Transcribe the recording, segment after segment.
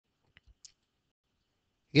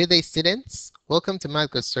Good day, students. Welcome to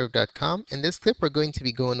mathgotserved.com. In this clip, we're going to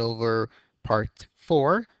be going over part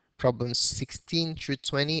 4, problems 16 through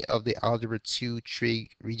 20 of the Algebra 2 Trig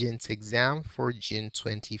Regents exam for June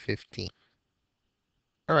 2015.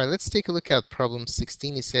 All right, let's take a look at problem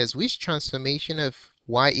 16. It says, which transformation of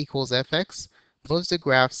y equals fx moves the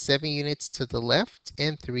graph 7 units to the left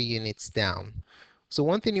and 3 units down? So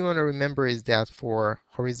one thing you want to remember is that for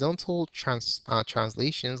horizontal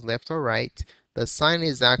translations, left or right, the sign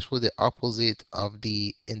is actually the opposite of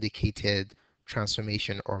the indicated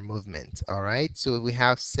transformation or movement. All right, so if we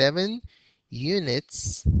have 7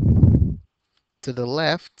 units to the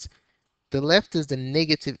left is the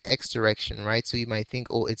negative x direction, right? So you might think,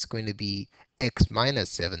 oh, it's going to be x minus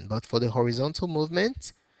 7. But for the horizontal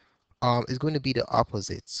movement, it's going to be the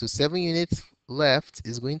opposite. So 7 units left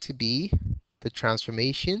is going to be the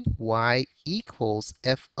transformation y equals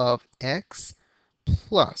f of x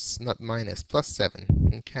plus, not minus, plus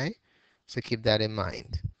 7. Okay? So keep that in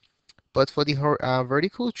mind. But for the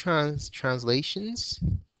vertical translations,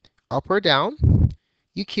 up or down,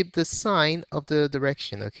 you keep the sign of the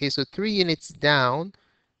direction. Okay, so 3 units down,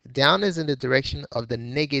 down is in the direction of the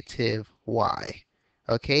negative y.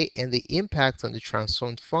 Okay, and the impact on the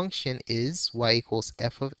transformed function is y equals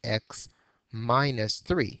f of x minus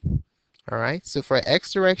 3. All right, so for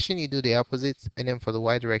x direction, you do the opposite, and then for the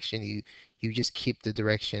y direction, you just keep the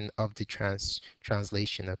direction of the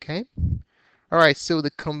translation. Okay. All right, so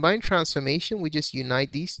the combined transformation, we just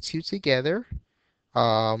unite these two together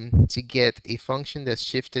to get a function that's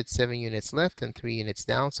shifted 7 units left and 3 units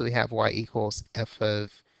down. So we have y equals f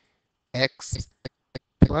of x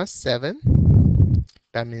plus 7.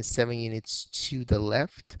 That means 7 units to the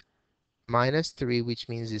left minus 3, which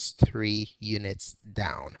means it's 3 units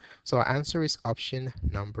down. So our answer is option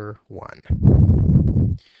number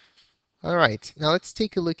 1. All right, now let's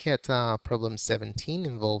take a look at problem 17.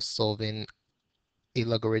 Involves solving a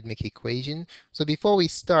logarithmic equation. So before we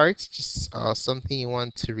start, just something you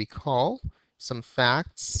want to recall, some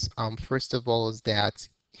facts. First of all is that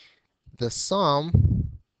the sum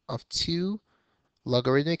of two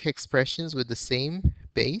logarithmic expressions with the same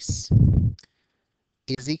base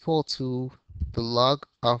is equal to the log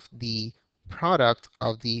of the product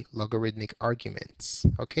of the logarithmic arguments.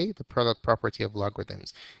 Okay, the product property of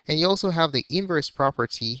logarithms. And you also have the inverse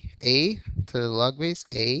property, a to the log base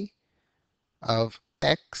a of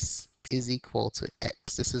x is equal to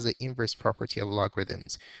x. This is the inverse property of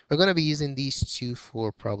logarithms. We're going to be using these two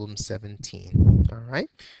for problem 17. All right.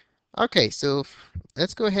 Okay, so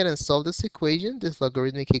let's go ahead and solve this equation, this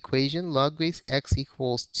logarithmic equation. Log base x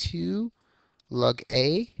equals 2 log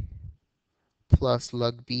a plus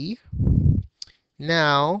log b.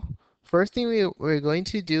 Now, first thing we're going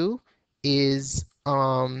to do is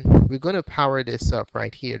we're going to power this up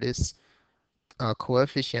right here, this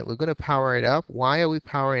coefficient. We're going to power it up. Why are we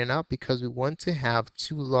powering it up? Because we want to have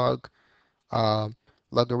two uh,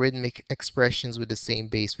 logarithmic expressions with the same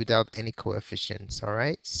base without any coefficients. All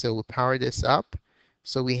right, so we'll power this up.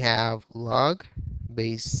 So we have log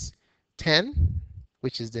base 10,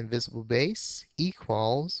 which is the invisible base,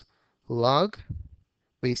 equals log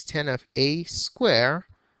base 10 of a square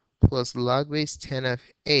plus log base 10 of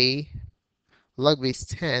a log base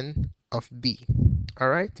 10 of b. All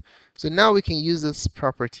right, so now we can use this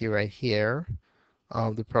property right here,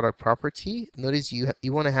 the product property. Notice you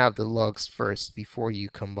want to have the logs first before you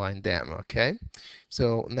combine them. Okay,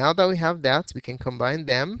 so now that we have that, we can combine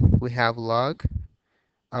them. We have log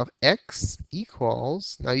of x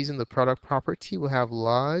equals, now using the product property, we have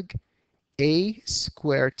log a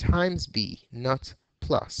squared times b, not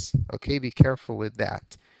plus. Okay, be careful with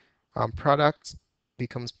that. Product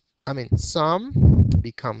becomes, sum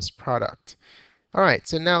becomes product. All right,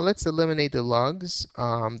 so now let's eliminate the logs.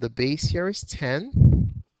 The base here is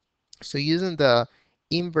 10. So using the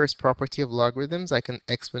inverse property of logarithms, I can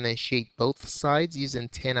exponentiate both sides using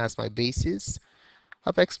 10 as my basis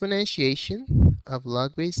of exponentiation of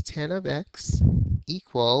log base 10 of x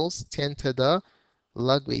equals 10 to the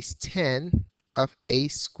log base 10 of a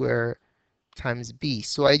squared times b.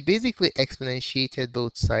 So I basically exponentiated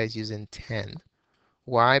both sides using 10.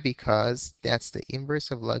 Why? Because that's the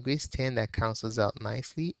inverse of log base 10. That cancels out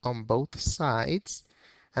nicely on both sides.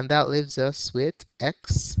 And that leaves us with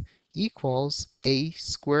x equals a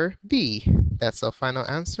squared b. That's our final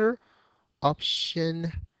answer,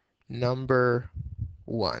 option number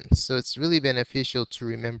 1. So it's really beneficial to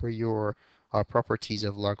remember your properties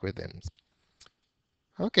of logarithms.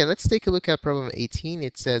 Okay, let's take a look at problem 18.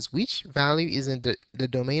 It says, which value is in the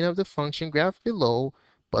domain of the function graph below,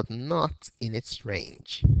 but not in its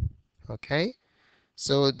range? Okay,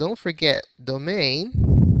 so don't forget,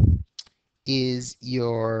 domain is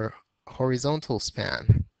your horizontal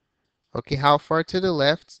span. Okay, how far to the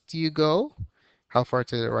left do you go? How far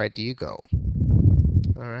to the right do you go?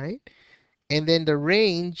 All right. And then the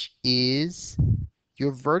range is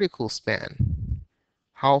your vertical span.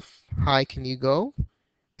 How high can you go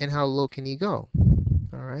and how low can you go?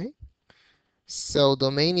 All right. So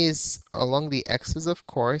domain is along the x's, of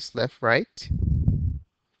course, left, right,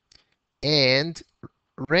 and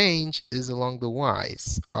range is along the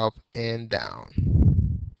y's, up and down.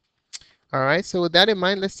 All right, so with that in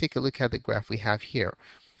mind, let's take a look at the graph we have here.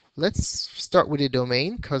 Let's start with the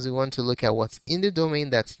domain because we want to look at what's in the domain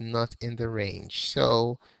that's not in the range.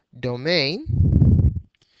 So domain,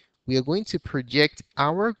 we are going to project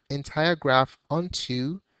our entire graph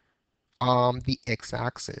onto the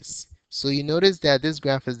x-axis. So you notice that this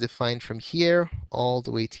graph is defined from here all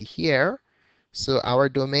the way to here. So our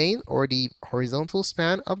domain, or the horizontal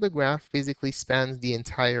span of the graph, basically spans the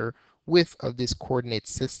entire width of this coordinate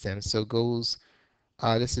system. So goes,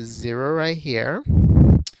 this is 0 right here,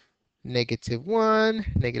 -1, -2,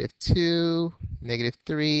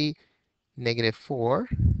 -3, -4,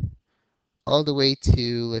 all the way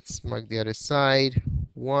to, let's mark the other side,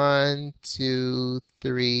 1, 2,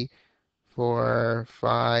 3, 4,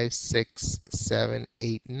 5, 6, 7,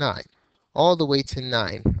 8, 9, all the way to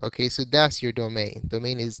 9. Okay, so that's your domain.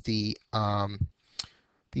 Domain is the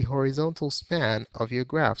horizontal span of your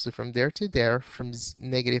graph. So from there to there, from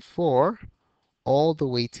 -4 all the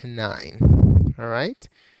way to 9. All right,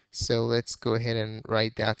 so let's go ahead and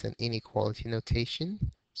write that in inequality notation.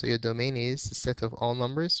 So your domain is a set of all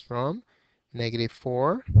numbers from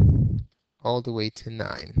 -4 all the way to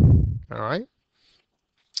 9. All right,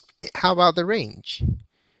 how about the range?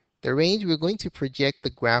 The range, we're going to project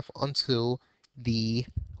the graph onto the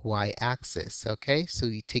y-axis. Okay, so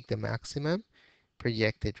you take the maximum,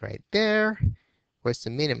 project it right there. Where's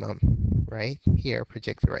the minimum? Right here,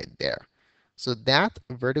 project it right there. So that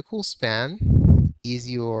vertical span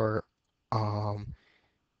um,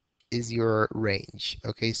 is your range.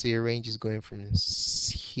 Okay, so your range is going from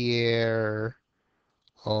here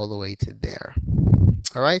all the way to there.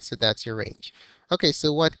 All right, so that's your range. Okay,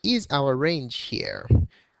 so what is our range here?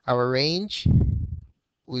 Our range,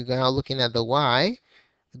 we're now looking at the y,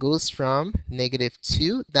 goes from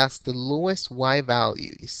 -2, that's the lowest y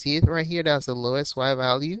value. You see it right here, that's the lowest y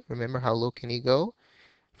value. Remember, how low can you go?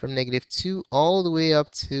 From -2 all the way up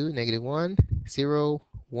to -1, 0,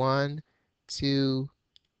 1, 2,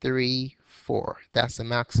 3, 4. That's the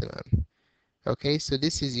maximum. Okay, so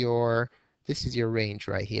this is your range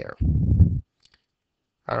right here.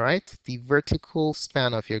 All right, the vertical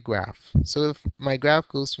span of your graph. So if my graph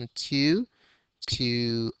goes from 2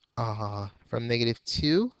 to from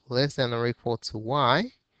 -2 less than or equal to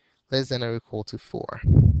y, less than or equal to 4.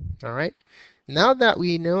 All right. Now that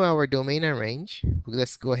we know our domain and range,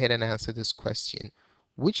 let's go ahead and answer this question.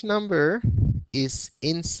 Which number is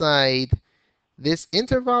inside this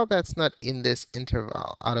interval that's not in this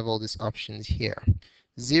interval out of all these options here?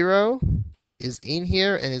 0 is in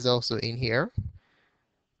here and is also in here.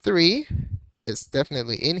 3 is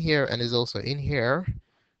definitely in here and is also in here.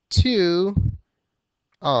 2,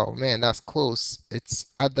 oh man, that's close. It's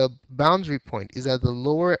at the boundary point, is at the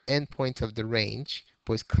lower end point of the range,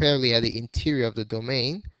 but it's clearly at the interior of the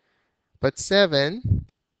domain. But 7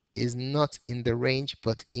 is not in the range,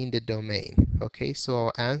 but in the domain. Okay, so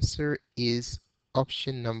our answer is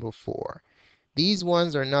option number 4. These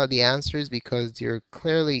ones are not the answers because they're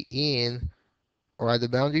clearly in or at the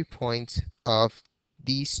boundary point of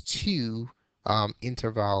these two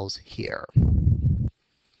intervals here.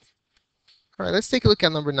 All right, let's take a look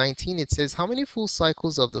at number 19. It says, how many full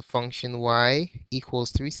cycles of the function y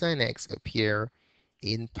equals 3 sine x appear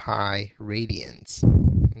in pi radians?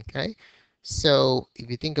 Okay, so if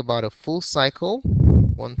you think about a full cycle,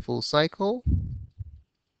 one full cycle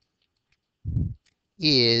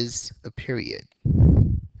is a period.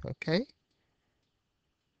 Okay,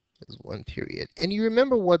 is one period. And you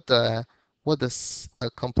remember a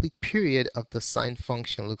complete period of the sine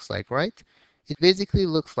function looks like, right? It basically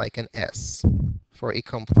looks like an S for a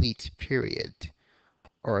complete period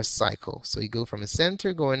or a cycle. So you go from the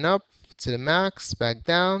center going up to the max, back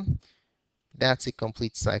down. That's a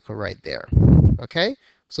complete cycle right there. Okay?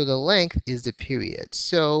 So the length is the period.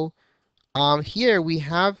 So here we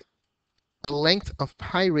have a length of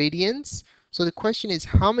pi radians. So the question is,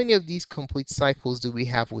 how many of these complete cycles do we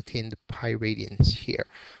have within the pi radians here?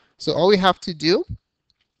 So all we have to do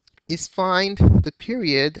is find the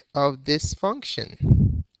period of this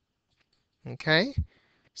function. Okay?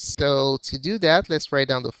 So to do that, let's write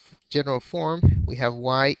down the general form. We have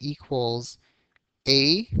y equals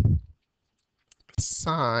a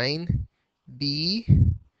sine b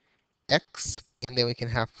x, and then we can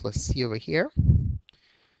have plus c over here.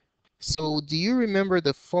 So do you remember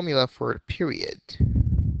the formula for a period?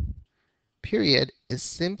 Period is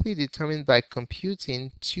simply determined by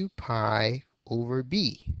computing 2 pi over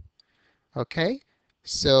b. Okay,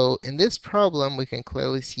 so in this problem, we can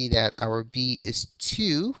clearly see that our b is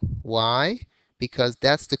 2. Why? Because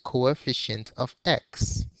that's the coefficient of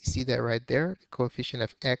x. You see that right there? The coefficient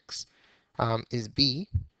of x is b.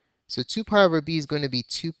 So 2 pi over b is going to be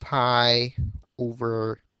 2 pi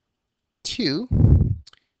over 2,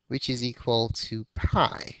 which is equal to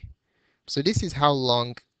pi. So this is how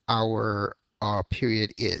long our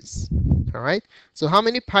period is. All right, so how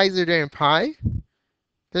many pi's are there in pi?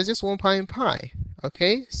 There's just one pi in pi.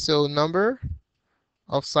 Okay, so number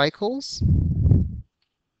of cycles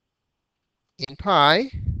in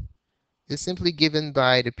pi is simply given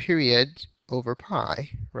by the period over pi,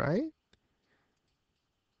 right?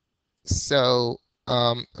 So,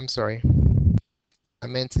 I'm sorry, I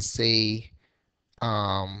meant to say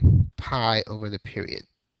pi over the period,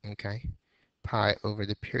 okay? Pi over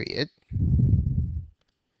the period,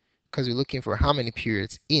 because we're looking for how many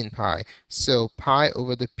periods in pi. So pi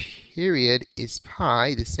over the period is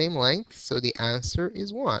pi, the same length, so the answer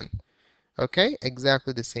is 1. Okay,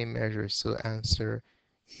 exactly the same measure, so answer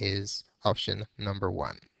is option number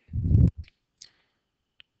 1.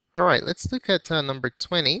 All right, let's look at number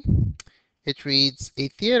 20. It reads, a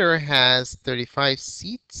theater has 35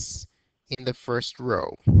 seats in the first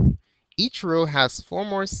row. Each row has 4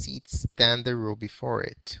 more seats than the row before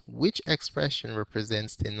it. Which expression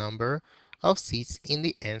represents the number of seats in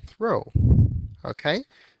the nth row? Okay,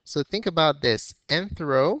 so think about this. Nth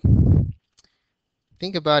row,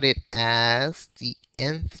 think about it as the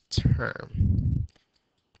nth term.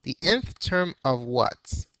 The nth term of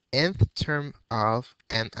what? Nth term of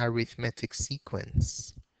an arithmetic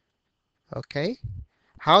sequence. Okay,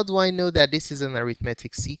 how do I know that this is an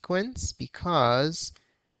arithmetic sequence? Because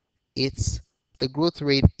it's the growth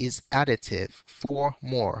rate is additive. 4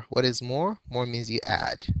 more. What is more? More means you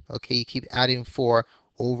add. Okay, you keep adding 4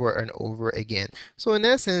 over and over again. So in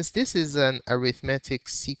essence, this is an arithmetic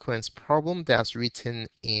sequence problem that's written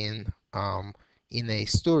in a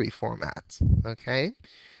story format. Okay,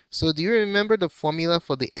 so do you remember the formula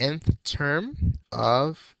for the nth term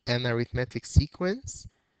of an arithmetic sequence?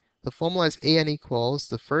 The formula is an equals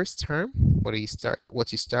the first term, what you start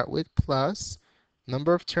with, plus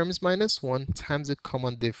number of terms minus 1 times the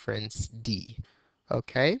common difference d.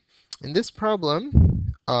 Okay, in this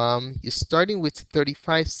problem, you're starting with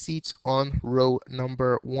 35 seats on row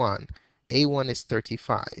number 1. A1 is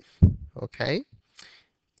 35. Okay,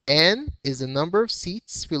 n is the number of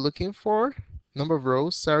seats we're looking for, number of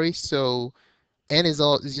rows, sorry. So n is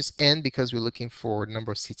just n because we're looking for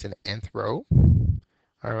number of seats in the nth row.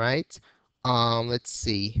 All right. Let's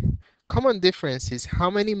see. Common difference is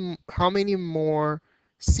how many more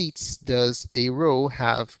seats does a row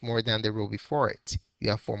have more than the row before it?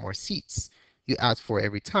 You have 4 more seats. You add 4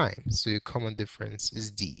 every time, so your common difference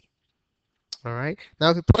is D. All right.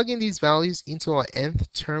 Now, if we plug in these values into our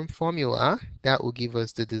nth term formula, that will give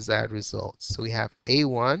us the desired result. So we have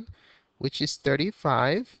A1, which is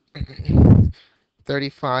 35,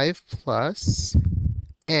 35 plus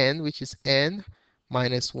n, which is n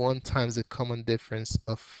minus 1 times the common difference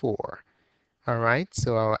of 4. All right,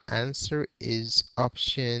 so our answer is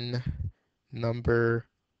option number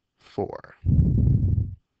 4.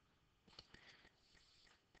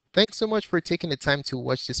 Thanks so much for taking the time to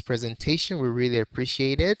watch this presentation. We really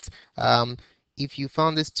appreciate it. If you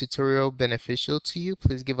found this tutorial beneficial to you,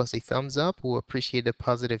 please give us a thumbs up. We'll appreciate the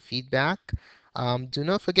positive feedback. Do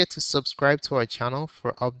not forget to subscribe to our channel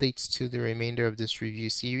for updates to the remainder of this review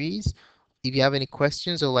series. If you have any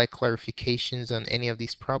questions or like clarifications on any of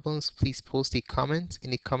these problems, please post a comment in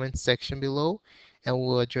the comment section below and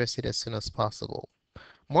we'll address it as soon as possible.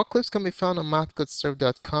 More clips can be found on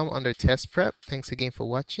mathgotserved.com under test prep. Thanks again for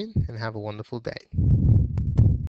watching and have a wonderful day.